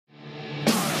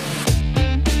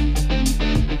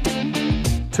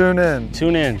Tune in.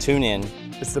 Tune in. Tune in.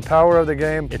 It's the power of the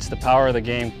game. It's the power of the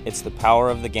game. It's the Power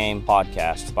of the Game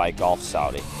podcast by Golf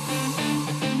Saudi.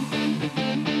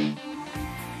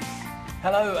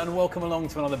 Hello and welcome along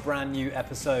to another brand new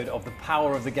episode of the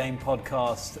Power of the Game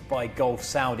podcast by Golf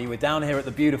Saudi. We're down here at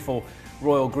the beautiful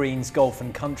Royal Greens Golf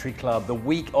and Country Club, the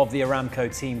week of the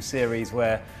Aramco Team Series,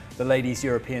 where the Ladies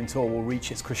European Tour will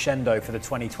reach its crescendo for the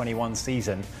 2021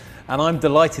 season. And I'm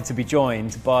delighted to be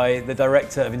joined by the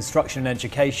Director of Instruction and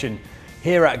Education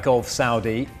here at Golf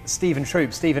Saudi, Stephen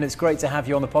Troup. Stephen, it's great to have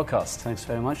you on the podcast. Thanks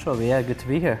very much, Robbie. Yeah, good to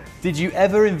be here. Did you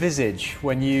ever envisage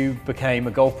when you became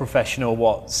a golf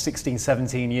professional, 16,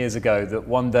 17 years ago, that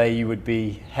one day you would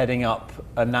be heading up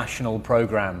a national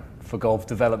program for golf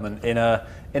development in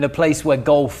a place where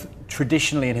golf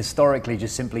traditionally and historically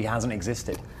just simply hasn't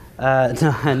existed?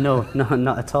 No,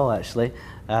 not at all, actually.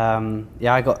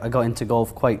 I got into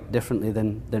golf quite differently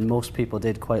than most people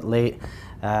did, quite late.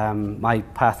 My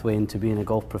pathway into being a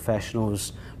golf professional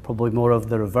was probably more of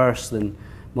the reverse than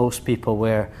most people,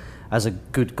 where as a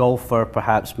good golfer,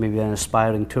 perhaps maybe an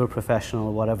aspiring tour professional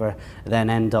or whatever, then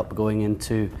end up going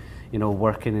into,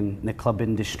 working in the club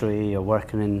industry or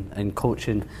working in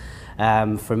coaching.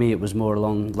 For me, it was more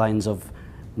along the lines of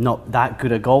not that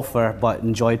good a golfer, but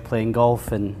enjoyed playing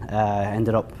golf, and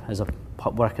ended up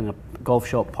working in a golf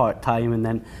shop part-time, and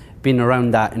then being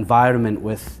around that environment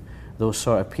with those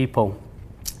sort of people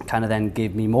kind of then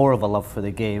gave me more of a love for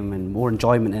the game and more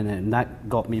enjoyment in it, and that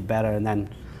got me better, and then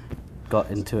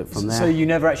got into it from there. So you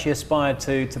never actually aspired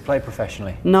to play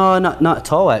professionally? No, not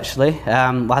at all, actually.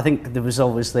 I think there was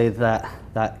obviously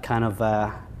that kind of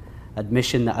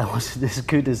admission that I wasn't as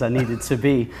good as I needed to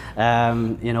be,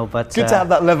 but good to have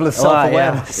that level of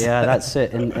self-awareness. Yeah, that's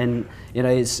it. And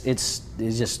it's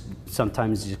just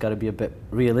sometimes you just got to be a bit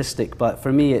realistic. But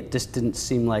for me, it just didn't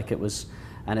seem like it was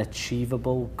an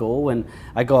achievable goal, and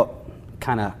I got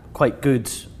kind of quite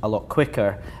good a lot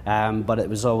quicker. But it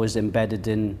was always embedded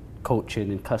in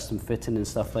coaching and custom fitting and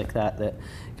stuff like that. That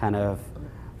kind of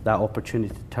that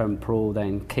opportunity to turn pro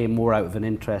then came more out of an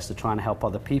interest of trying to help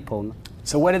other people.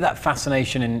 So where did that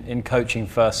fascination in coaching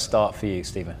first start for you,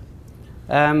 Stephen?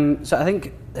 So I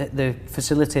think the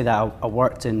facility that I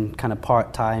worked in kind of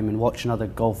part-time and watching other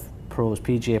golf pros,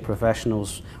 PGA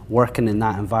professionals working in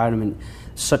that environment,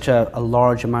 such a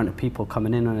large amount of people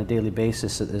coming in on a daily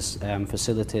basis at this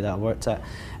facility that I worked at.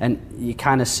 And you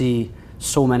kind of see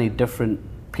so many different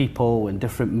people and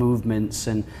different movements,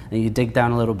 and you dig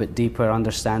down a little bit deeper,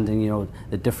 understanding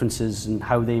the differences and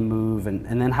how they move and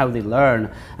then how they learn.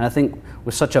 And I think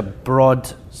with such a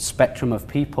broad spectrum of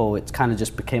people, it kind of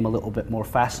just became a little bit more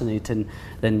fascinating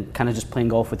than kind of just playing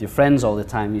golf with your friends all the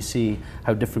time. You see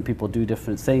how different people do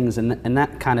different things, and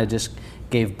that kind of just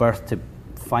gave birth to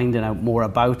finding out more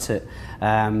about it.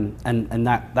 And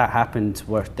that happened.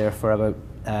 Worked there for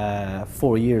about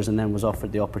 4 years, and then was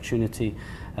offered the opportunity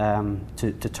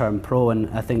to turn pro. And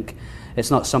I think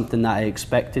it's not something that I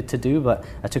expected to do, but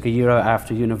I took a year out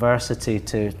after university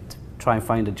to try and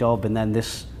find a job, and then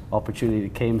this opportunity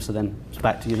came, so then it's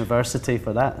back to university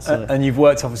for that. So. And you've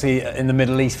worked obviously in the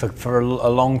Middle East for a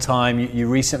long time. You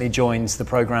recently joined the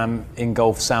program in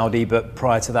Golf Saudi, but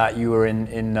prior to that you were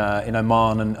in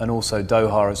Oman and also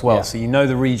Doha as well. Yeah. So you know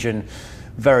the region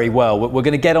very well. We're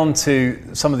going to get on to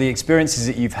some of the experiences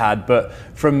that you've had, but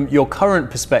from your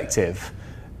current perspective,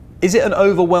 is it an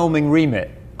overwhelming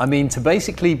remit? I mean, to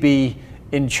basically be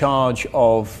in charge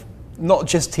of not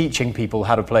just teaching people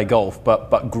how to play golf,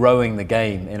 but growing the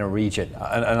game in a region.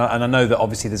 And I know that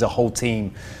obviously there's a whole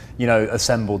team,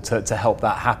 assembled to help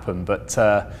that happen. But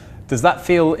does that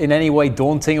feel in any way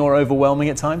daunting or overwhelming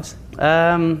at times?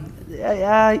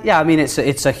 Yeah. I mean,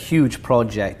 it's a huge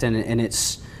project, and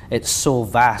it's so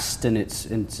vast, and it's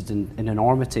an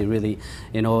enormity, really,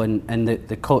 and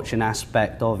the coaching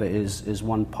aspect of it is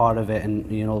one part of it. And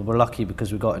we're lucky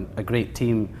because we've got a great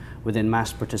team within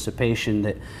mass participation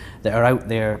that are out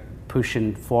there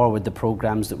pushing forward the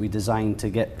programs that we designed to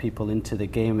get people into the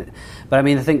game. But I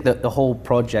mean, I think that the whole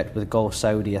project with Golf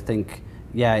Saudi, I think,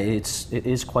 it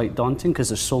is quite daunting because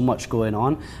there's so much going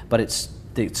on, but it's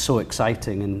so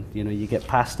exciting, and you get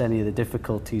past any of the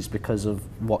difficulties because of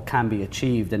what can be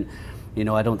achieved. And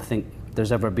I don't think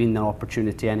there's ever been an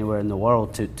opportunity anywhere in the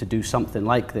world to do something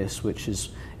like this, which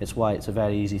is why it's a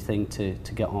very easy thing to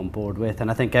get on board with.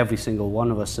 And I think every single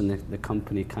one of us in the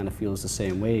company kind of feels the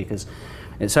same way, because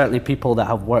it's certainly people that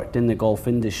have worked in the golf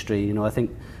industry. I think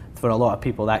for a lot of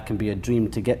people that can be a dream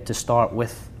to get to start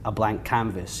with a blank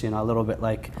canvas, a little bit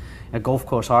like a golf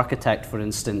course architect, for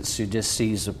instance, who just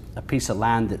sees a piece of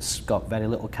land that's got very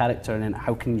little character in it.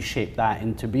 How can you shape that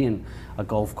into being a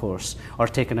golf course? Or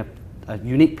taking a a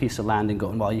unique piece of land and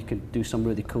going, well, you can do some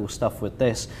really cool stuff with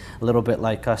this. A little bit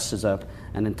like us as an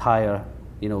entire,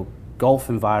 golf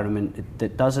environment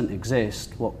that doesn't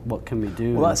exist. What can we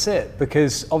do? Well, that's it,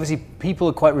 because obviously people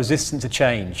are quite resistant to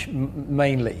change,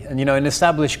 mainly. And in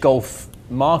established golf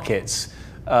markets,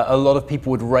 a lot of people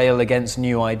would rail against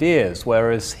new ideas,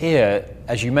 whereas here,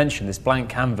 as you mentioned, this blank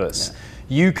canvas,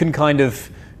 you can kind of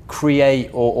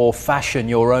create or fashion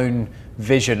your own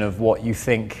vision of what you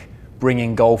think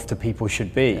bringing golf to people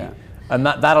should be. Yeah. And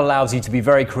that allows you to be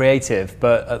very creative,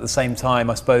 but at the same time,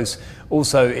 I suppose,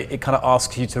 also it kind of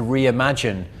asks you to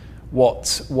reimagine what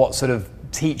sort of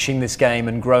teaching this game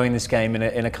and growing this game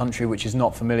in a country which is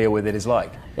not familiar with it is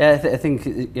like. Yeah, I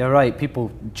think you're right.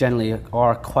 People generally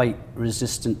are quite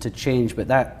resistant to change, but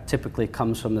that typically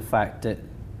comes from the fact that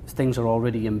things are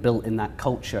already inbuilt in that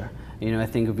culture. I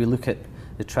think if we look at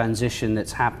the transition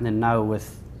that's happening now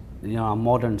with a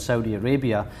modern Saudi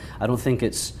Arabia, I don't think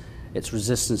it's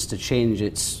resistance to change.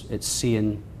 It's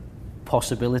seeing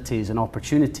possibilities and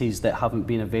opportunities that haven't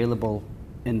been available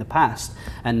in the past.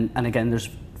 And again, there's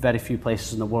very few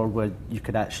places in the world where you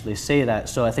could actually say that.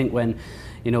 So I think when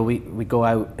we go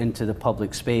out into the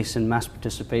public space and mass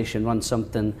participation, run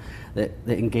something that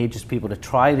engages people to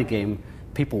try the game,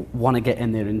 people want to get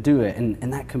in there and do it.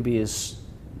 And that can be as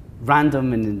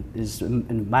random and as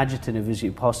imaginative as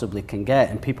you possibly can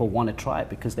get, and people want to try it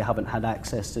because they haven't had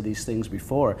access to these things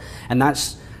before. And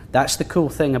that's the cool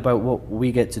thing about what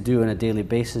we get to do on a daily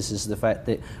basis, is the fact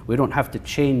that we don't have to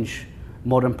change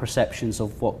modern perceptions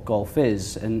of what golf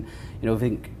is. And I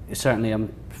think certainly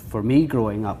for me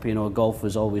growing up, golf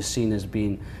was always seen as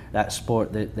being that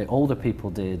sport that the older people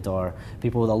did, or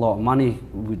people with a lot of money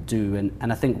would do,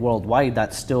 and I think worldwide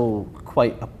that's still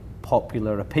quite a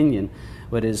popular opinion.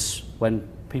 Whereas when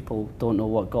people don't know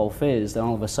what golf is, then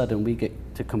all of a sudden we get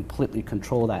to completely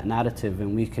control that narrative,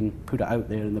 and we can put it out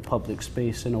there in the public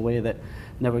space in a way that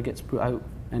never gets put out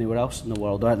anywhere else in the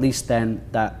world, or at least then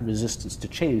that resistance to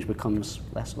change becomes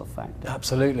less of a factor.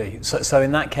 Absolutely. So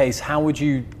in that case, how would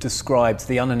you describe to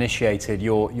the uninitiated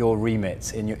your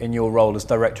remit in your role as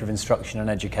Director of Instruction and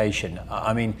Education?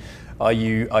 I mean, are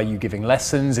you giving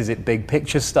lessons? Is it big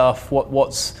picture stuff?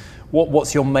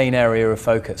 What's your main area of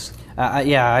focus?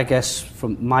 I guess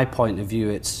from my point of view,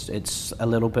 it's a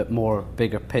little bit more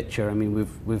bigger picture. I mean,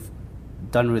 we've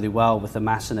done really well with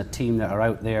amassing a team that are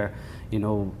out there,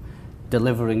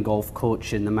 delivering golf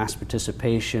coaching. The mass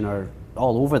participation are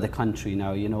all over the country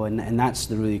now, and that's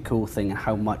the really cool thing,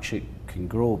 how much it can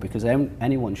grow, because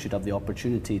anyone should have the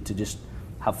opportunity to just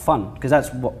have fun, because that's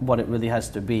what it really has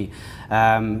to be.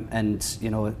 And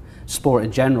sport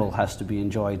in general has to be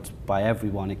enjoyed by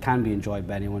everyone. It can be enjoyed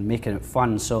by anyone, making it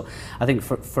fun. So I think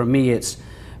for me, it's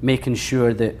making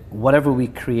sure that whatever we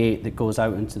create that goes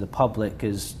out into the public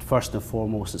is, first and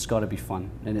foremost, it's got to be fun,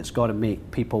 and it's got to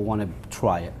make people want to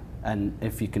try it. And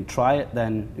if you can try it,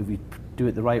 then if we do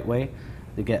it the right way,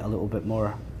 they get a little bit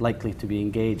more likely to be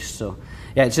engaged. So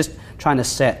yeah, it's just trying to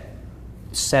set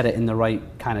it in the right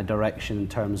kind of direction in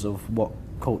terms of what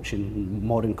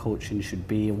modern coaching should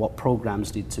be, and what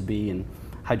programs need to be, and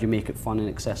how do you make it fun and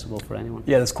accessible for anyone?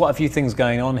 Yeah, there's quite a few things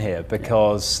going on here,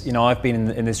 because I've been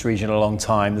in this region a long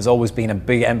time. There's always been a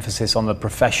big emphasis on the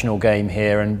professional game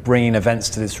here, and bringing events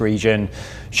to this region,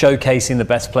 showcasing the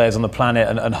best players on the planet,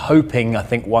 and hoping, I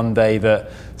think, one day that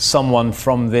someone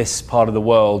from this part of the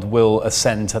world will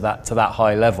ascend to that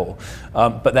high level.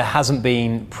 But there hasn't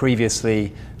been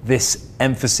previously this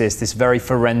emphasis, this very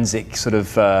forensic sort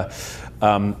of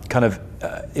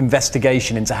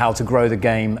investigation into how to grow the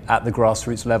game at the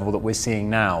grassroots level that we're seeing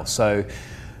now. So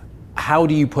how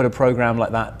do you put a program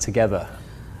like that together?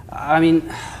 I mean,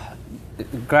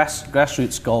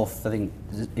 grassroots golf, I think,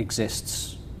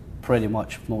 exists pretty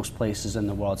much most places in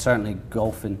the world, certainly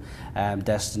golfing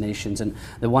destinations. And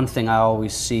the one thing I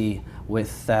always see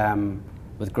with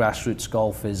grassroots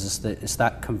golf is that it's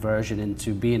that conversion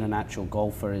into being an actual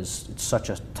golfer it's such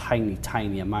a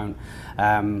tiny amount.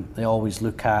 They always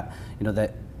look at,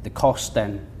 that the cost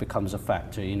then becomes a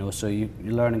factor, so you're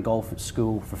learning golf at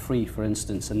school for free, for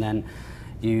instance, and then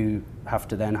you have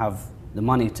to then have the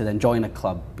money to then join a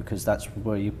club, because that's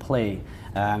where you play.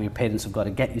 Your parents have got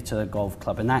to get you to the golf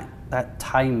club, and that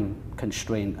time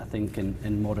constraint, I think,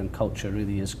 in modern culture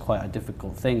really is quite a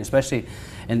difficult thing, especially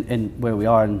in where we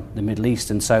are in the Middle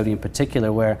East, and Saudi in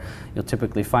particular, where you'll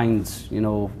typically find,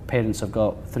 parents have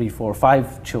got 3, 4,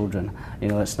 5 children.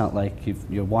 It's not like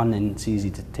you're one and it's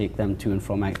easy to take them to and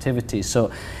from activities.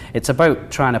 So it's about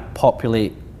trying to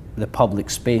populate the public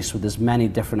space with as many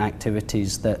different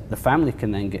activities that the family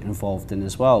can then get involved in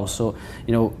as well. So,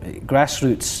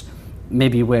 grassroots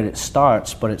maybe where it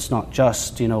starts, but it's not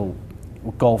just,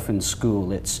 golf in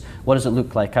school. It's what does it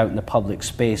look like out in the public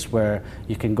space where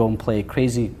you can go and play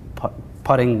crazy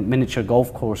putting miniature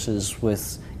golf courses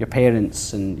with your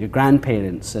parents and your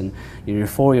grandparents and your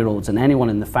 4-year-olds, and anyone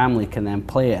in the family can then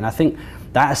play it. And I think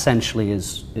that essentially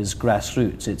is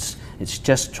grassroots. It's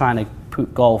just trying to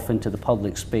put golf into the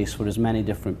public space for as many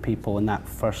different people in that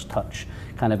first touch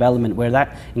kind of element where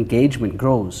that engagement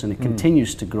grows and it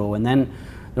continues to grow, and then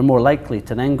they're more likely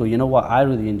to then go, you know what, I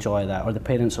really enjoy that. Or the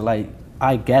parents are like,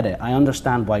 I get it. I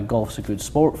understand why golf's a good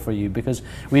sport for you, because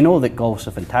we know that golf's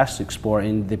a fantastic sport,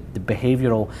 and the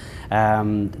behavioural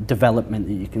development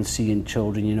that you can see in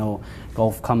children. You know,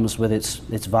 golf comes with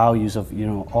its values of, you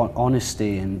know,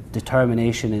 honesty and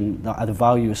determination, and the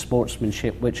value of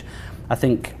sportsmanship, which I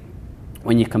think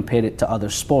when you compare it to other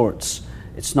sports,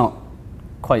 it's not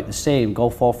quite the same.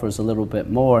 Golf offers a little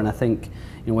bit more, and I think,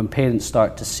 you know, when parents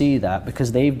start to see that,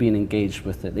 because they've been engaged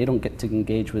with it, they don't get to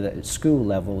engage with it at school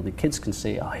level. The kids can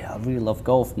say, oh yeah, I really love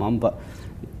golf, Mum, but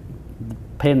the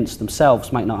parents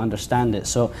themselves might not understand it.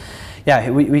 So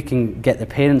yeah, we can get the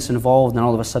parents involved, and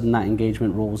all of a sudden that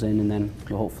engagement rolls in, and then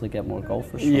we'll hopefully get more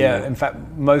golfers. Yeah, in fact,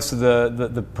 most of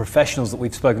the professionals that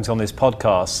we've spoken to on this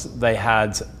podcast, they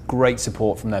had great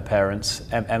support from their parents.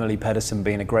 Emily Pedersen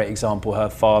being a great example, her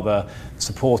father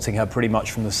supporting her pretty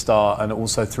much from the start, and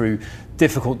also through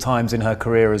difficult times in her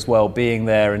career as well, being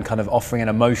there and kind of offering an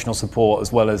emotional support,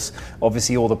 as well as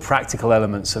obviously all the practical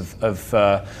elements of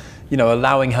you know,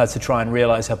 allowing her to try and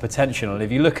realise her potential. And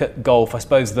if you look at golf, I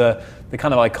suppose the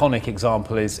kind of iconic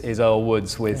example is Earl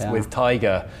Woods with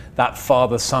Tiger, that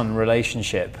father-son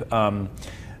relationship.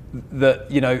 That,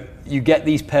 you know, you get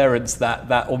these parents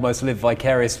that almost live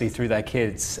vicariously through their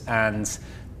kids, and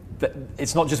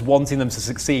it's not just wanting them to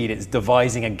succeed, it's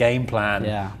devising a game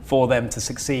plan for them to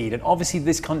succeed. And obviously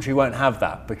this country won't have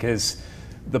that, because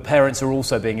the parents are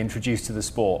also being introduced to the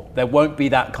sport. There won't be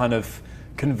that kind of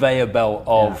conveyor belt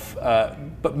of,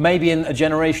 but maybe in a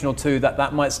generation or two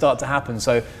that might start to happen.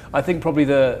 So I think probably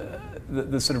the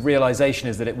sort of realization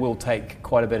is that it will take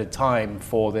quite a bit of time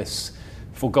for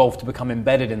golf to become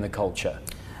embedded in the culture.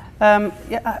 I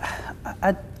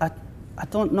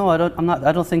don't know. I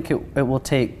don't think it will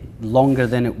take longer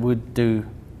than it would do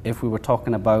if we were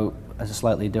talking about a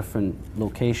slightly different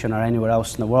location or anywhere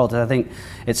else in the world. I think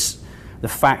it's the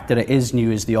fact that it is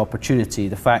new is the opportunity.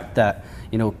 The fact that,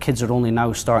 you know, kids are only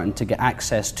now starting to get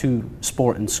access to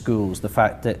sport in schools. The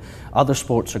fact that other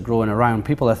sports are growing around.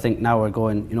 People, I think, now are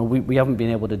going, you know, we haven't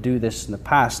been able to do this in the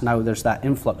past. Now there's that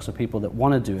influx of people that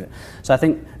want to do it. So I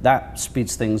think that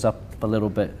speeds things up a little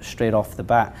bit straight off the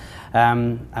bat.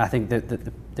 I think that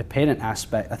the parent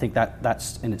aspect, I think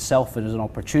that's in itself is an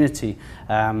opportunity.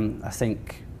 I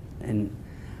think in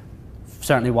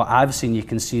certainly what I've seen, you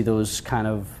can see those kind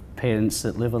of parents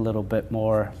that live a little bit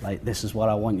more like, this is what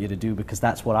I want you to do because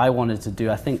that's what I wanted to do.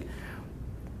 I think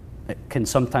it can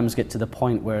sometimes get to the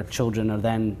point where children are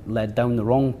then led down the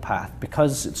wrong path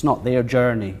because it's not their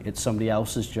journey, it's somebody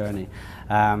else's journey.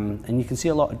 And you can see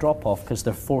a lot of drop off because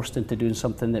they're forced into doing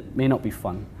something that may not be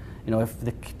fun. You know, if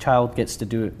the child gets to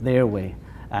do it their way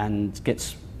and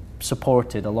gets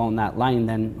supported along that line,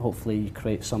 then hopefully you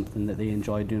create something that they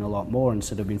enjoy doing a lot more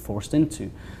instead of being forced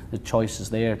into. The choice is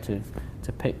there to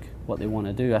pick what they want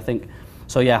to do. I think,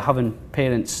 so yeah, having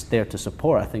parents there to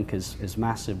support I think is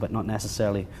massive, but not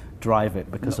necessarily drive it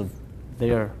because of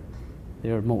their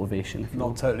motivation.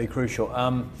 Not totally crucial.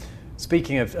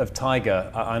 Speaking of Tiger,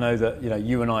 I know that, you know,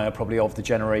 you and I are probably of the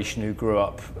generation who grew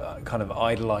up kind of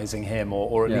idolizing him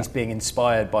or at least being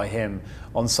inspired by him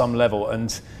on some level,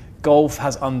 and golf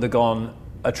has undergone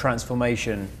a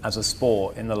transformation as a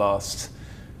sport in the last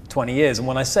 20 years. And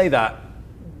when I say that,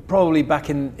 probably back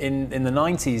in the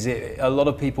 90s, a lot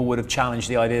of people would have challenged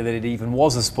the idea that it even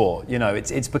was a sport. You know,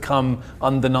 it's become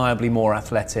undeniably more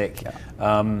athletic.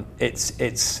 Yeah.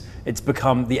 It's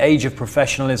become the age of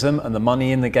professionalism, and the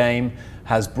money in the game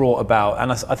has brought about,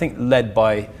 and I think led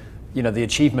by, you know, the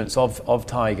achievements of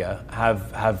Tiger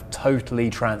have totally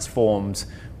transformed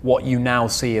what you now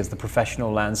see as the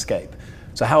professional landscape.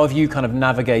 So how have you kind of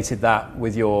navigated that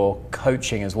with your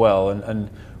coaching as well, and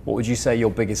what would you say your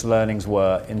biggest learnings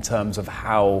were in terms of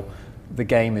how the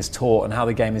game is taught and how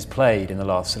the game is played in the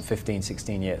last 15,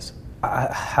 16 years?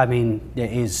 I mean,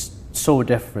 it is so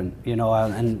different, you know,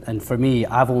 and for me,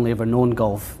 I've only ever known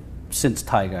golf since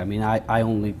Tiger. I mean, I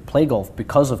only play golf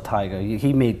because of Tiger.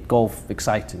 He made golf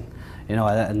exciting, you know,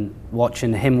 and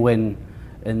watching him win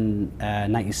in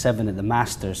 97 at the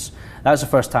Masters, that was the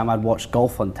first time I'd watched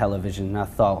golf on television, and I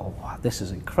thought, oh, wow, this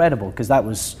is incredible, because that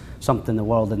was something the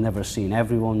world had never seen.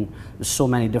 There's so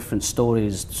many different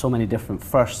stories, so many different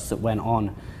firsts that went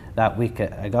on that week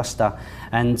at Augusta,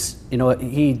 and you know,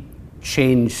 he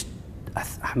changed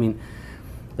I mean,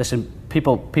 listen,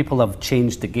 people have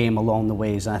changed the game along the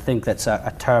ways, and I think that's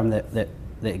a term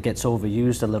that gets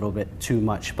overused a little bit too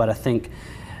much. But I think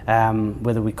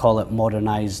whether we call it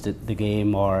modernized the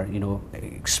game or, you know,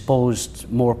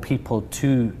 exposed more people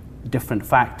to different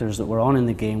factors that were on in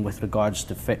the game with regards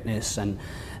to fitness and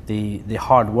the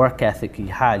hard work ethic he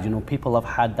had. You know, people have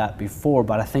had that before,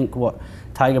 but I think what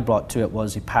Tiger brought to it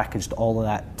was he packaged all of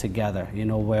that together, you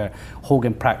know, where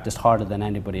Hogan practiced harder than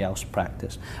anybody else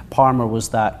practiced. Palmer was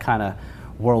that kind of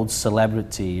world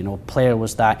celebrity, you know, Player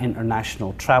was that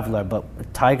international traveler, but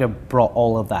Tiger brought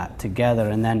all of that together.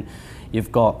 And then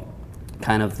you've got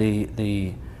kind of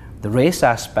the race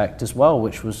aspect as well,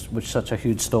 which was such a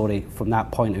huge story from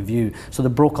that point of view. So they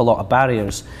broke a lot of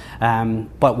barriers,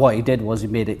 but what he did was he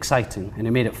made it exciting and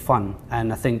he made it fun.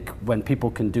 And I think when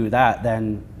people can do that,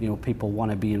 then, you know, people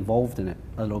want to be involved in it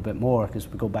a little bit more, because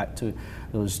we go back to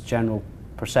those general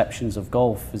perceptions of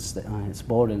golf is that it's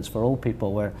boring, it's for old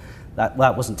people, where that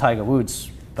wasn't Tiger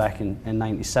Woods back in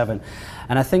 97.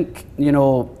 And I think, you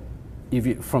know,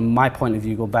 from my point of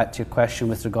view, go back to your question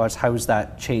with regards how's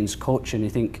that changed coaching, you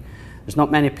think there's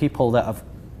not many people that have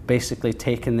basically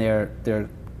taken their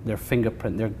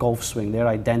fingerprint, their golf swing, their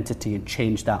identity, and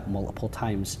changed that multiple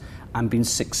times and been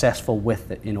successful with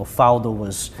it. You know, Faldo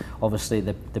was obviously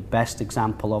the best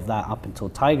example of that up until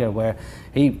Tiger, where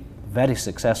he, very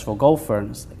successful golfer,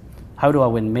 and it's like, how do I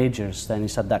win majors? Then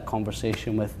he's had that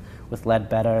conversation with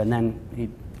Ledbetter, and then he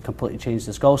completely changed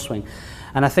his golf swing.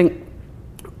 And I think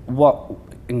what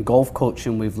in golf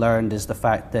coaching we've learned is the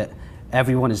fact that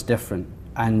everyone is different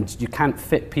and you can't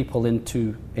fit people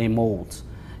into a mold,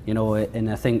 you know. And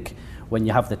I think when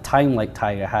you have the time like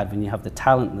Tiger had, when you have the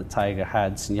talent that Tiger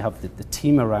had, and you have the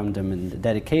team around him and the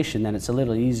dedication, then it's a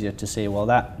little easier to say, well,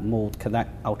 that mold,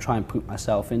 I'll try and put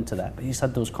myself into that. But he's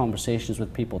had those conversations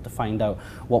with people to find out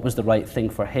what was the right thing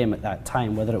for him at that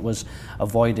time, whether it was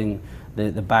avoiding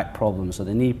the back problems or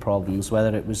the knee problems,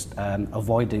 whether it was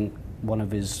avoiding one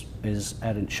of his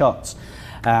errant shots.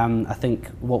 I think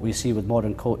what we see with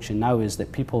modern coaching now is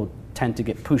that people tend to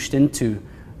get pushed into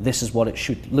this is what it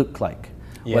should look like.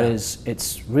 Yeah. Whereas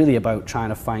it's really about trying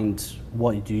to find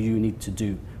what do you need to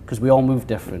do, because we all move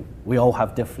different, we all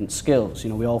have different skills, you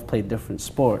know, we all play different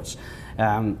sports.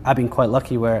 I've been quite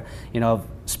lucky where, you know,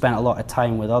 I've spent a lot of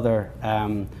time with other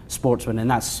sportsmen, and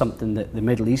that's something that the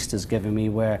Middle East has given me,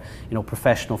 where, you know,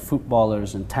 professional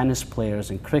footballers and tennis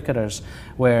players and cricketers,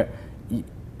 where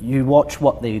you watch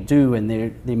what they do and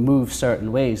they move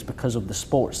certain ways because of the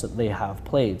sports that they have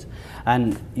played,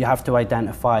 and you have to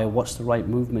identify what's the right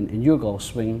movement in your golf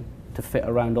swing to fit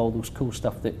around all those cool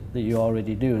stuff that you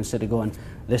already do, instead of going,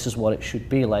 this is what it should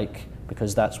be like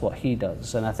because that's what he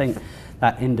does. And I think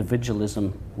that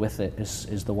individualism with it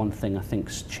is the one thing I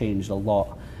think's changed a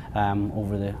lot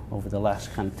over the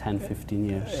last kind of 10, 15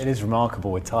 years. It is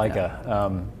remarkable with Tiger.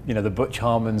 Yeah. You know, the Butch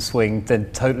Harmon swing,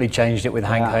 then totally changed it with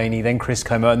Hank Haney, then Chris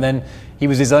Como, and then he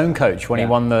was his own coach when he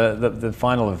won the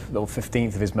final of, or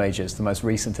 15th of his majors, the most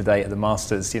recent to date at the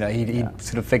Masters. You know, he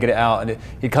sort of figured it out, and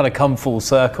he'd kind of come full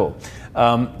circle.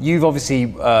 You've obviously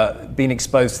been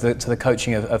exposed to the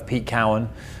coaching of Pete Cowan,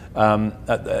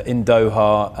 in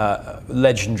Doha,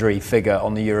 legendary figure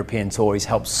on the European tour. He's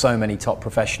helped so many top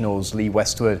professionals, Lee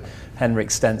Westwood,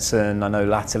 Henrik Stenson, I know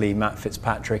latterly Matt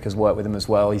Fitzpatrick has worked with him as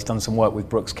well. He's done some work with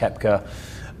Brooks Koepka.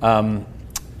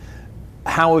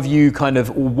 How have you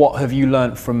what have you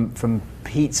learnt from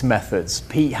Pete's methods?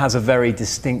 Pete has a very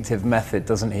distinctive method,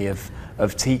 doesn't he,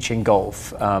 of teaching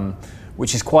golf,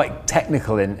 which is quite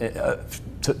technical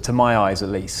to my eyes at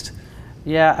least.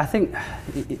 Yeah, I think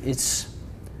it's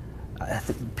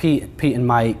Pete and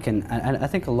Mike, and I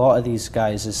think a lot of these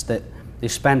guys is that they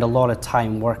spend a lot of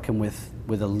time working with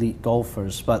elite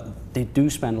golfers, but they do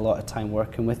spend a lot of time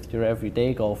working with your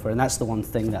everyday golfer, and that's the one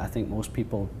thing that I think most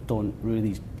people don't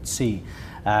really see.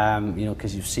 You know,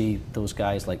 because you see those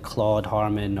guys like Claude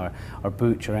Harmon or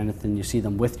Butch or anything, you see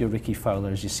them with your Ricky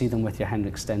Fowlers, you see them with your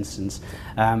Henrik Stensons.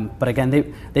 But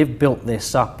again, they've built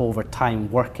this up over time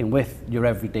working with your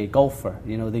everyday golfer.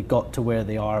 You know, they got to where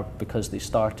they are because they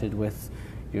started with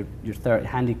your 30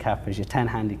 handicappers, your 10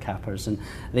 handicappers, and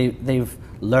they've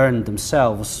learned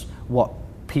themselves what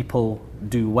people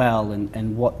do well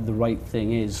and what the right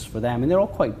thing is for them. And they're all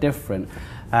quite different.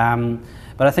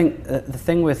 But I think the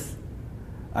thing with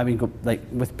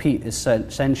Pete is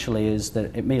essentially is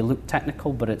that it may look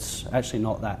technical, but it's actually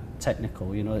not that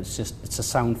technical. You know, it's a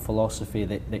sound philosophy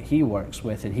that he works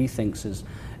with and he thinks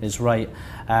is right.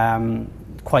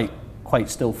 Quite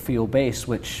still feel based,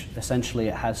 which essentially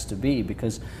it has to be,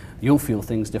 because you'll feel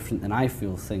things different than I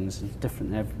feel things, and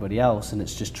different than everybody else, and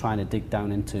it's just trying to dig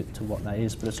down into what that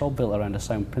is. But it's all built around a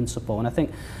sound principle, and I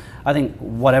think I think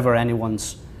whatever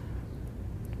anyone's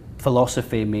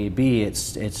philosophy may be,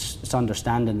 it's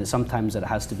understanding that sometimes it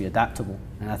has to be adaptable,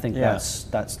 and I think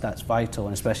that's vital,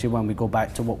 and especially when we go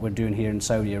back to what we're doing here in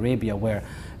Saudi Arabia, where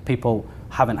people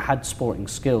haven't had sporting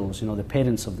skills. You know, the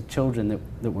parents of the children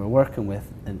that we're working with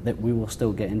and that we will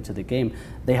still get into the game,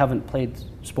 they haven't played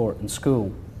sport in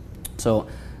school, so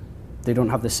they don't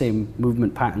have the same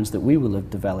movement patterns that we will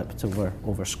have developed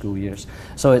over school years.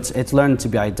 So it's learned to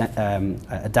be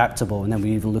adaptable, and then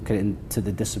we even look at it into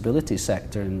the disability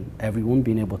sector and everyone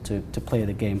being able to play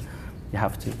the game. You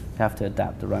have to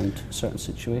adapt around certain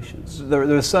situations. There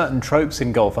are certain tropes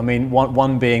in golf. I mean,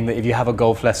 one being that if you have a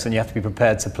golf lesson, you have to be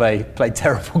prepared to play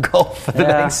terrible golf for the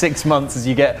next 6 months as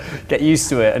you get used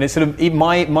to it. And it's sort of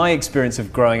my experience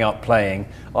of growing up playing.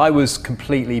 I was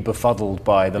completely befuddled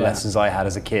by the lessons I had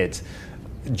as a kid.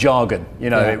 Jargon, you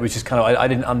know, it was just kind of I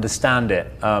didn't understand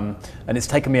it, and it's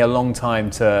taken me a long time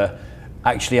to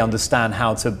actually understand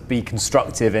how to be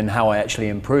constructive in how I actually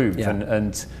improve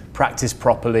and practice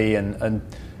properly, and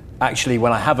actually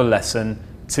when I have a lesson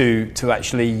to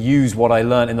actually use what I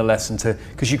learned in the lesson,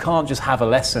 because you can't just have a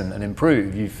lesson and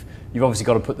improve. You've obviously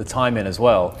got to put the time in as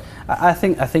well. I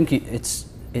think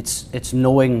it's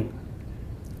knowing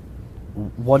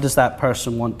what does that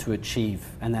person want to achieve,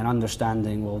 and then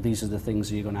understanding, well, these are the things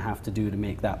that you're going to have to do to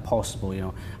make that possible. You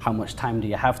know, how much time do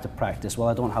you have to practice? Well,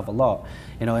 I don't have a lot,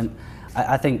 you know, and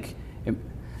I think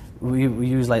we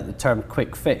use like the term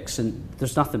quick fix, and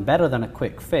there's nothing better than a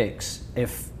quick fix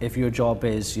if your job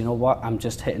is, you know what, I'm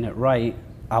just hitting it right,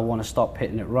 I want to stop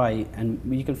hitting it right, and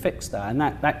you can fix that, and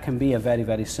that can be a very,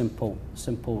 very simple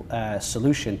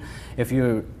solution. If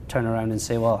you turn around and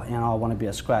say, well, you know, I want to be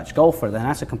a scratch golfer, then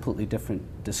that's a completely different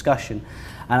discussion.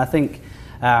 And I think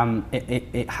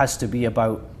it has to be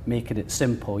about making it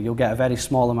simple. You'll get a very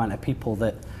small amount of people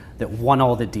that want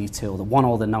all the detail, that want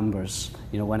all the numbers,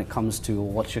 you know, when it comes to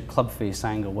what's your club face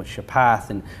angle, what's your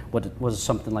path, and what does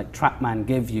something like TrapMan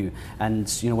give you.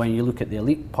 And, you know, when you look at the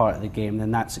elite part of the game, then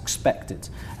that's expected.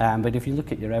 But if you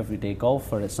look at your everyday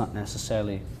golfer, it's not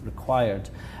necessarily required.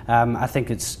 I think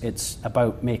it's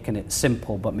about making it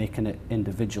simple, but making it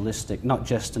individualistic, not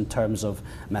just in terms of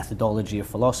methodology or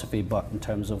philosophy, but in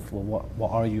terms of, well, what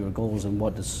are your goals and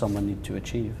what does someone need to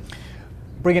achieve?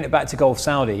 Bringing it back to Golf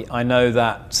Saudi, I know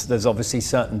that there's obviously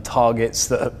certain targets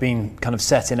that have been kind of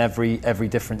set in every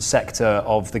different sector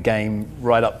of the game,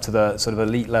 right up to the sort of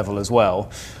elite level as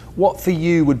well. What for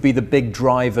you would be the big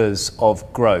drivers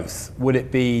of growth? Would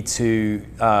it be to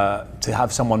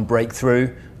have someone break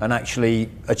through and actually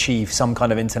achieve some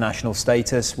kind of international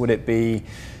status? Would it be,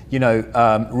 you know,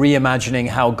 reimagining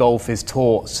how golf is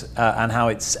taught and how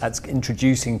it's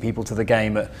introducing people to the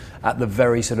game at the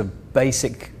very sort of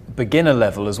basic beginner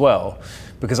level as well?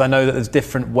 Because I know that there's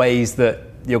different ways that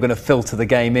you're going to filter the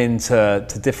game into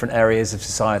different areas of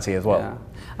society as well.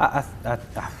 Yeah.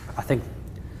 I think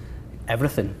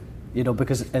everything, you know,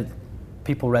 because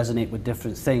people resonate with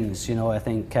different things. You know, I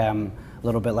think a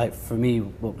little bit like for me,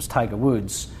 what was Tiger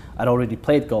Woods. I'd already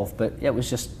played golf, but it was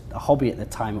just a hobby at the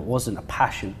time. It wasn't a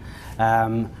passion.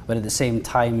 But at the same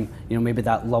time, you know, maybe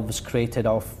that love was created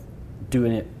off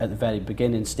doing it at the very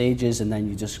beginning stages, and then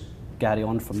you just carry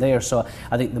on from there. So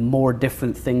I think the more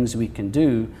different things we can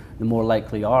do, the more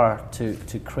likely we are to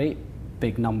create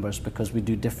big numbers, because we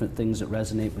do different things that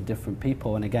resonate with different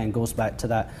people. And again, goes back to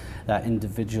that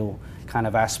individual kind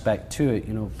of aspect to it.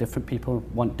 You know, different people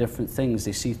want different things,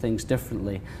 they see things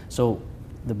differently. So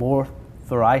the more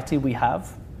variety we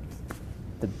have,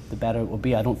 the better it will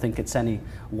be. I don't think it's any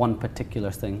one particular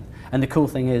thing. And the cool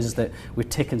thing is that we're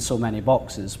ticking so many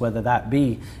boxes, whether that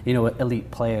be, you know,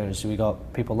 elite players. We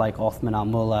got people like Othman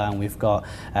Al-Mullah, and we've got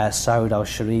Saud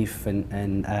Al-Sharif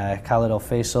and Khalid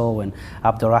Al-Faisal and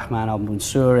Abdurrahman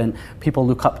Al-Mansour, and people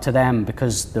look up to them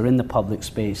because they're in the public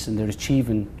space and they're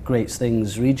achieving great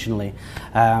things regionally.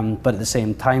 But at the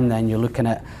same time, then you're looking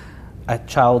at a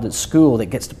child at school that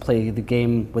gets to play the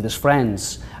game with his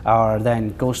friends, or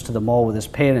then goes to the mall with his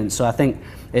parents. So I think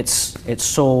it's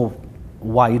so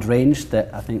wide range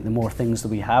that I think the more things that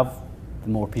we have, the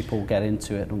more people get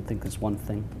into it. I don't think there's one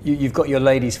thing. You've got your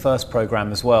Ladies First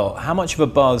program as well. How much of a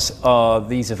buzz are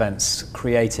these events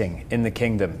creating in the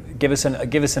kingdom? Give us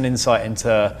an insight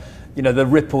into, you know, the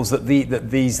ripples that the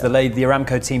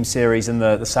Aramco Team Series and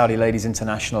the Saudi Ladies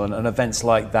International and events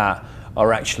like that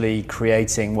are actually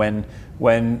creating when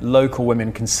local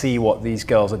women can see what these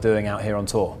girls are doing out here on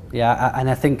tour. Yeah, and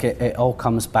I think it all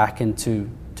comes back into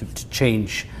to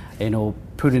change, you know,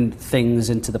 putting things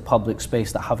into the public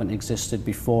space that haven't existed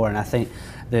before. And I think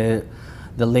the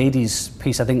the ladies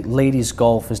piece, I think ladies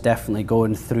golf is definitely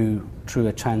going through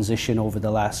a transition over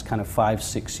the last kind of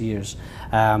 5-6 years,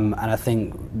 and I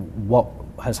think what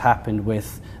has happened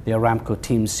with the Aramco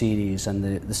Team Series and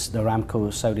the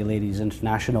Aramco Saudi Ladies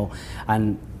International,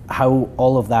 and how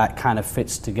all of that kind of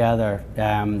fits together,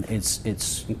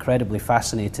 it's incredibly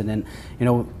fascinating. And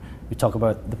we talk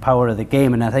about the power of the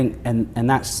game, and I think and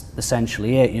that's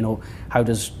essentially it. How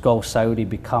does Golf Saudi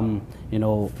become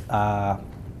a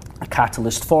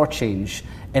catalyst for change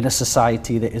in a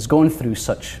society that is going through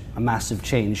such a massive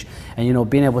change? And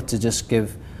being able to just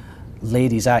give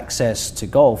ladies access to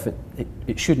golf,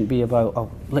 it shouldn't be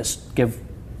about let's give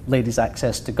ladies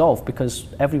access to golf, because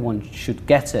everyone should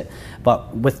get it.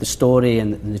 But with the story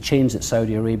and the change that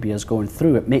Saudi Arabia is going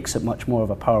through, it makes it much more of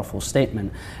a powerful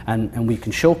statement, and we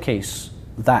can showcase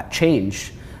that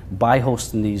change by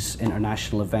hosting these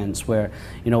international events where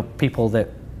people that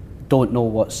don't know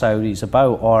what Saudi is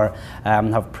about, or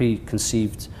have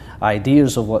preconceived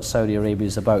ideas of what Saudi Arabia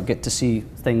is about, get to see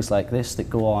things like this that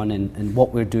go on, and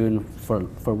what we're doing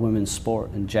for women's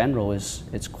sport in general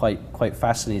it's quite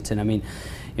fascinating. I mean,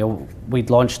 we'd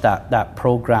launched that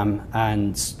program,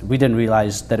 and we didn't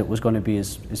realize that it was going to be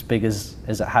as big as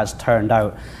it has turned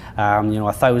out.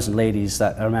 1,000 ladies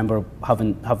that I remember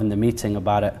having the meeting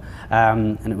about it,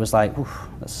 and it was like,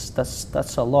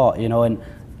 that's a lot, and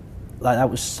that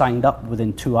was signed up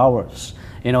within 2 hours,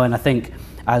 and I think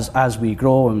as we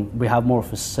grow and we have more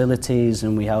facilities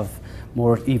and we have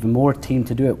even more team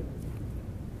to do it,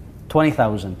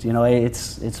 20,000,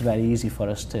 it's very easy for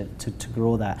us to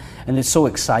grow that, and it's so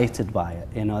excited by it.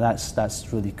 That's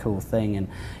a really cool thing. And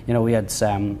we had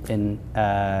in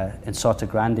Sota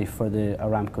Grande for the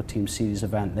Aramco Team Series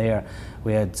event there,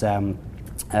 we had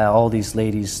all these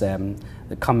ladies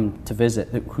that come to visit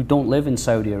who don't live in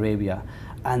Saudi Arabia,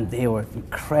 and they were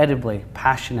incredibly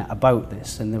passionate about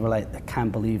this, and they were like, I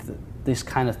can't believe that this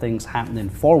kind of thing's happening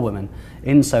for women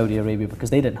in Saudi Arabia,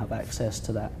 because they didn't have access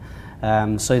to that.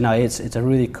 So it's a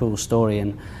really cool story,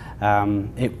 and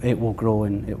it will grow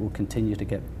and it will continue to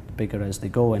get bigger as they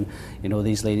go. And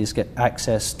these ladies get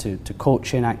access to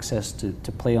coaching, access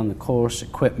to play on the course,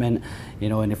 equipment,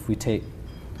 and if we take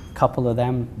a couple of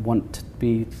them want to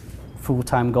be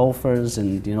full-time golfers,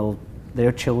 and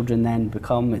their children then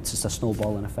become, it's just a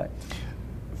snowballing effect.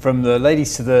 From the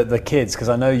ladies to the kids, because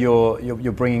I know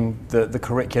you're bringing the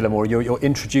curriculum, or you're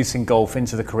introducing golf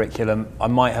into the curriculum. I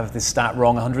might have this stat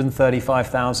wrong.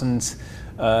 135,000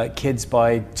 kids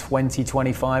by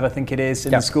 2025, I think it is,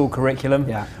 in the school curriculum.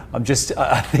 Yeah. I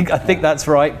think that's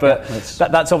right, but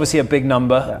that's obviously a big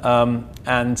number. Yeah.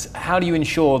 And how do you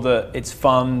ensure that it's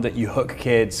fun, that you hook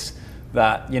kids,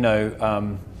 that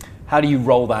how do you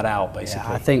roll that out, basically?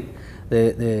 Yeah, I think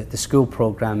the school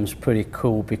program's pretty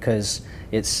cool, because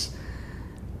there's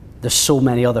so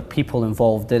many other people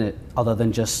involved in it other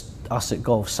than just us at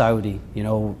Golf Saudi.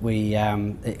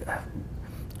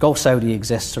 Golf Saudi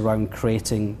exists around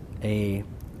creating a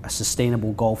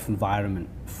sustainable golf environment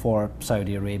for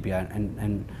Saudi Arabia,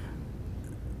 and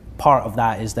part of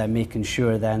that is then making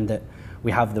sure then that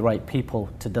we have the right people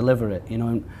to deliver it.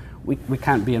 And we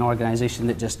can't be an organisation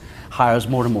that just hires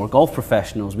more and more golf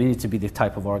professionals. We need to be the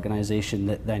type of organisation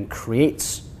that then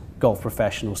creates golf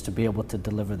professionals to be able to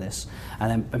deliver this.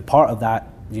 And part of that,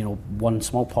 one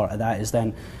small part of that is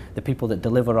then the people that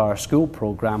deliver our school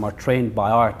program are trained by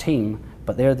our team,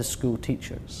 but they're the school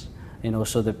teachers.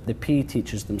 So the PE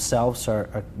teachers themselves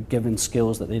are given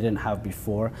skills that they didn't have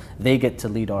before. They get to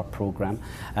lead our program.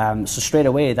 So straight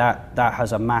away that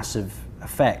has a massive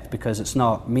effect, because it's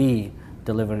not me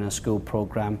delivering a school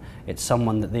program, it's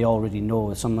someone that they already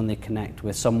know, someone they connect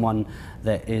with, someone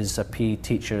that is a PE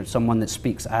teacher, someone that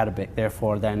speaks Arabic.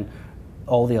 Therefore then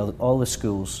all the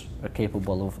schools are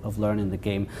capable of learning the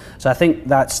game. So I think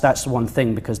that's one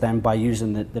thing, because then by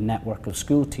using the network of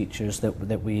school teachers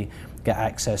that we get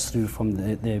access through from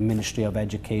the Ministry of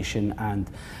Education and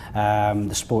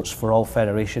the Sports for All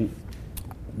Federation,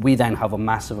 we then have a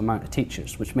massive amount of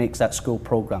teachers, which makes that school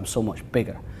program so much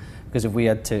bigger. Because if we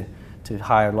had to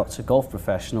hire lots of golf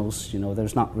professionals,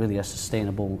 there's not really a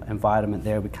sustainable environment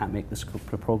there. We can't make this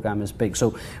program as big.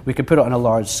 So we can put it on a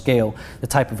large scale. The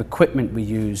type of equipment we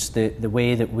use, the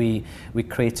way that we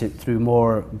create it through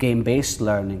more game-based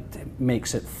learning,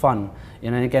 makes it fun.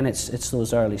 And again, it's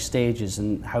those early stages,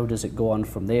 and how does it go on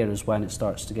from there is when it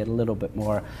starts to get a little bit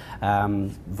more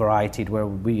variety, where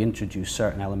we introduce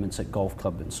certain elements at golf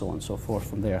club and so on and so forth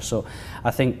from there. So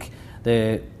I think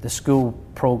the school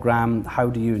program, how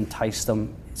do you entice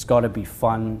them? It's got to be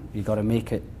fun. You've got to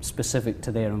make it specific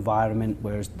to their environment,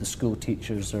 whereas the school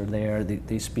teachers are there,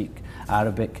 they speak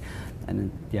Arabic.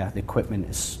 yeah, the equipment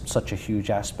is such a huge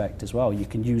aspect as well. You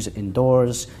can use it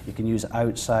indoors, you can use it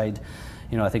outside.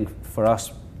 You know, I think for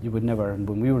us, you would never,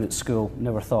 when we were at school,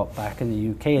 never thought back in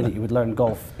the UK that you would learn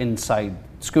golf inside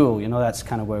school. You know, that's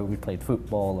kind of where we played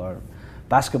football or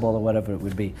basketball or whatever it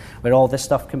would be. But all this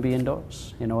stuff can be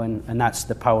indoors, you know, and that's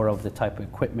the power of the type of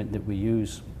equipment that we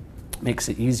use. Makes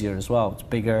it easier as well. It's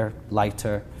bigger,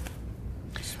 lighter.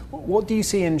 What do you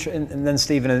see and then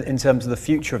Stephen, in terms of the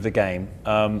future of the game?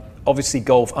 Obviously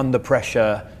golf under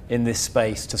pressure in this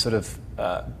space to sort of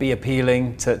be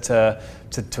appealing, to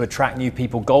attract new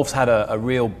people. Golf's had a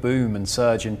real boom and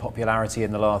surge in popularity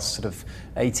in the last sort of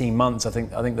 18 months. I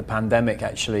think the pandemic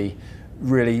actually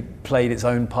really played its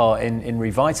own part in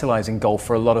revitalizing golf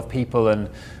for a lot of people and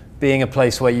being a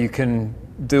place where you can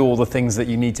do all the things that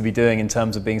you need to be doing in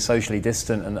terms of being socially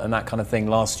distant and that kind of thing.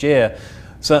 Last year,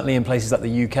 certainly in places like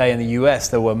the UK and the US,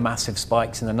 there were massive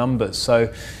spikes in the numbers.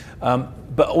 So,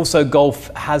 but also golf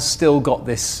has still got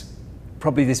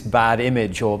probably this bad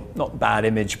image, or not bad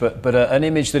image, but an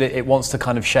image that it wants to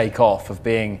kind of shake off of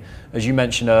being, as you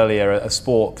mentioned earlier, a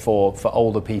sport for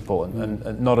older people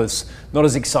and not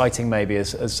as exciting maybe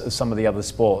as some of the other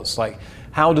sports. Like,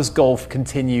 how does golf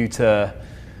continue to,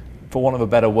 for want of a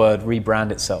better word,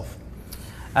 rebrand itself?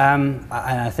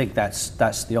 I think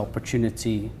that's the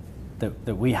opportunity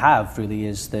that we have, really,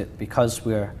 is that because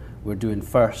we're doing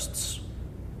firsts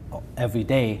every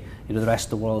day, you know, the rest of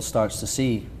the world starts to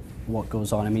see what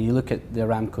goes on. I mean, you look at the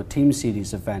Aramco Team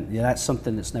Series event, yeah, that's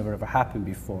something that's never ever happened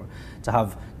before. To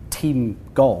have team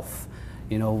golf,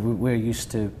 you know, we're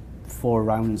used to 4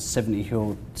 rounds,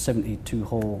 72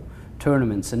 hole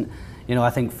tournaments, and you know,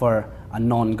 I think for a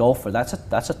non-golfer, that's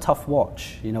a tough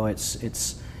watch. You know,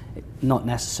 it's not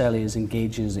necessarily as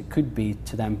engaging as it could be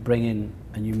to then bring in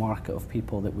a new market of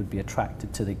people that would be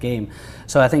attracted to the game.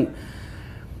 So I think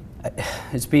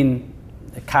it's been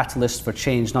a catalyst for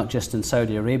change, not just in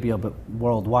Saudi Arabia, but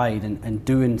worldwide, and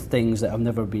doing things that have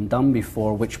never been done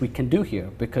before, which we can do here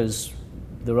because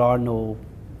there are no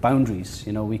boundaries.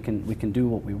 You know, we can do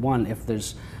what we want if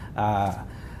there's a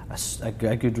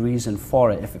good reason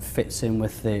for it, if it fits in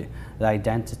with the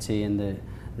identity and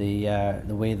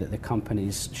the way that the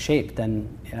company's shaped,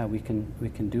 then yeah, we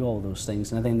can do all those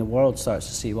things. And I think the world starts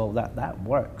to see, well, that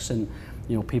works, and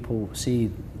you know, people see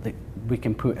that we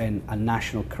can put in a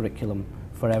national curriculum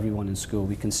for everyone in school.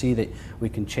 We can see that we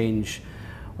can change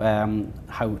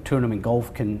how tournament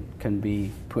golf can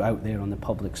be put out there on the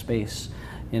public space.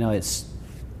 You know, it's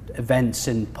events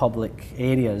in public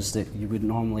areas that you would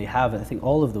normally have. I think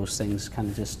all of those things kind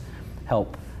of just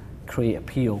help create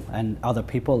appeal, and other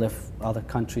people, if other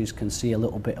countries can see a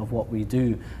little bit of what we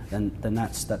do, then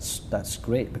that's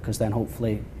great, because then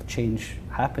hopefully change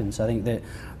happens. I think that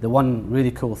the one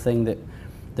really cool thing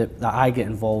that I get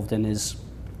involved in is,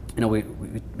 you know,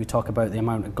 we talk about the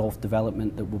amount of golf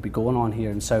development that will be going on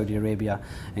here in Saudi Arabia,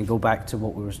 and go back to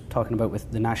what we were talking about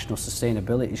with the national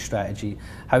sustainability strategy.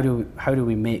 How do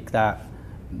we make that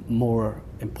more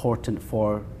important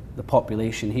for the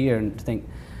population here? And think,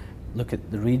 look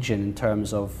at the region in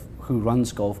terms of who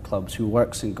runs golf clubs, who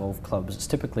works in golf clubs. It's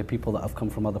typically people that have come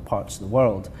from other parts of the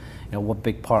world. You know, what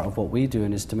big part of what we're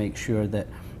doing is to make sure that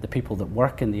the people that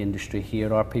work in the industry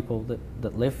here are people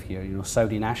that live here. You know,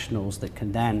 Saudi nationals that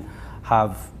can then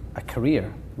have a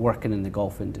career working in the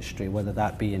golf industry, whether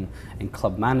that be in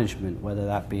club management, whether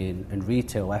that be in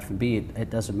retail, F&B, it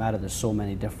doesn't matter. There's so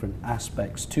many different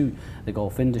aspects to the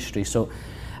golf industry. So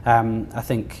I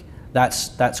think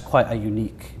that's quite a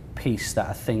unique piece that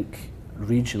I think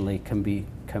regionally can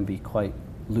be quite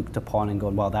looked upon and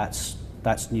going, well, that's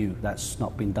new, that's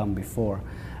not been done before,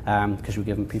 because we're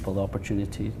giving people the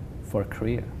opportunity for a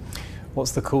career.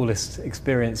 What's the coolest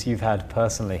experience you've had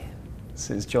personally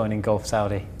since joining Golf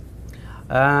Saudi?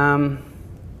 I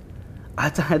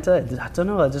don't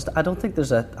know. I don't think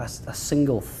there's a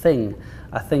single thing.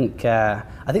 I think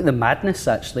the madness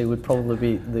actually would probably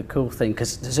be the cool thing,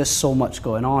 because there's just so much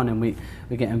going on, and we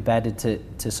get embedded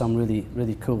to some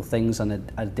really cool things on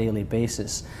a daily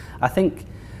basis. I think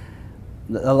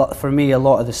for me, a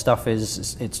lot of the stuff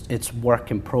is it's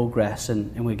work in progress,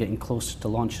 and we're getting closer to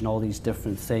launching all these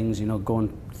different things. You know,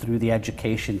 going through the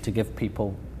education to give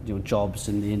people, you know, jobs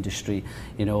in the industry.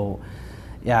 You know,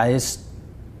 yeah, it's.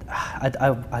 I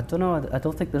don't know. I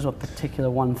don't think there's a particular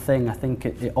one thing. I think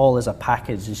it all as a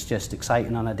package is just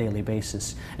exciting on a daily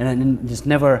basis, and it's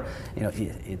never, you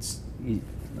know,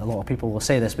 a lot of people will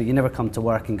say this, but you never come to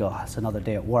work and go, oh, it's another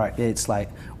day at work. It's like,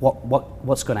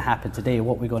 what's going to happen today?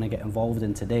 What we're going to get involved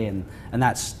in today, and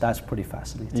that's pretty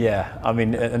fascinating. Yeah, I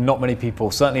mean, and not many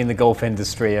people, certainly in the golf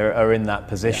industry, are in that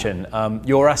position. Yeah.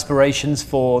 Your aspirations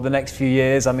for the next few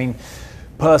years? I mean,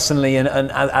 personally and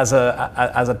as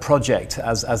a project,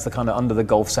 as the kind of under the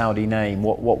Golf Saudi name,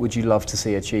 what would you love to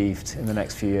see achieved in the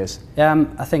next few years?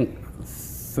 I think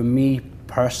for me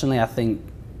personally, I think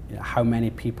how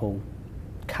many people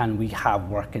can we have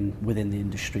working within the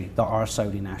industry that are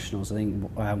Saudi nationals. I think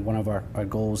one of our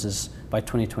goals is by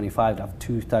 2025 to have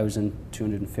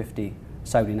 2,250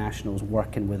 Saudi nationals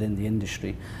working within the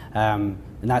industry, and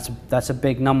that's a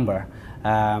big number.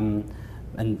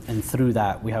 And through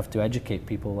that, we have to educate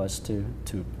people as to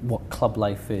what club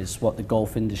life is, what the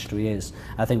golf industry is.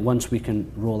 I think once we can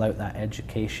roll out that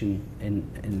education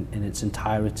in its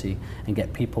entirety and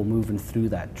get people moving through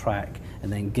that track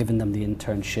and then giving them the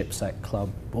internships at club,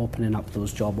 opening up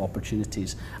those job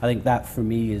opportunities, I think that for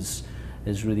me is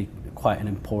really quite an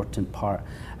important part,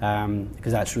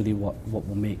 because that's really what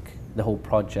will make the whole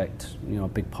project, a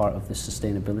big part of the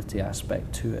sustainability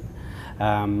aspect to it.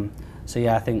 So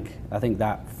yeah, I think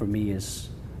that for me is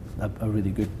a really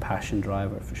good passion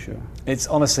driver for sure. It's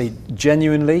honestly,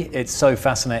 genuinely, it's so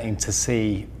fascinating to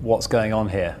see what's going on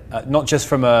here. Not just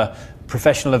from a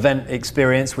professional event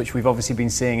experience, which we've obviously been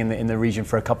seeing in the region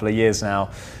for a couple of years now,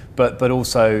 but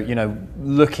also,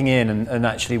 looking in and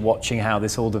actually watching how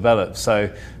this all develops. So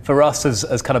for us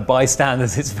as kind of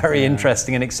bystanders, it's very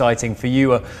interesting and exciting. For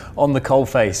you on the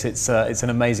coalface, it's an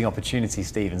amazing opportunity,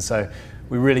 Stephen. So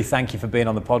we really thank you for being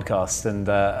on the podcast, and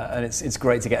it's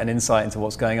great to get an insight into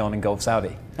what's going on in Golf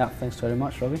Saudi. Yeah, thanks very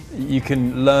much, Robbie. You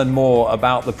can learn more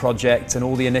about the project and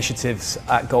all the initiatives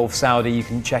at Golf Saudi. You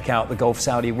can check out the Golf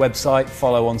Saudi website,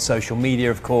 follow on social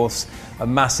media, of course. A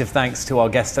massive thanks to our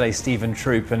guest today, Stephen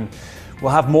Troup, and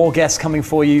we'll have more guests coming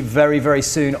for you very, very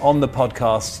soon on the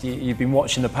podcast. You've been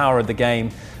watching The Power of the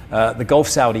Game, the Golf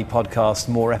Saudi podcast,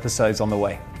 more episodes on the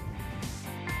way.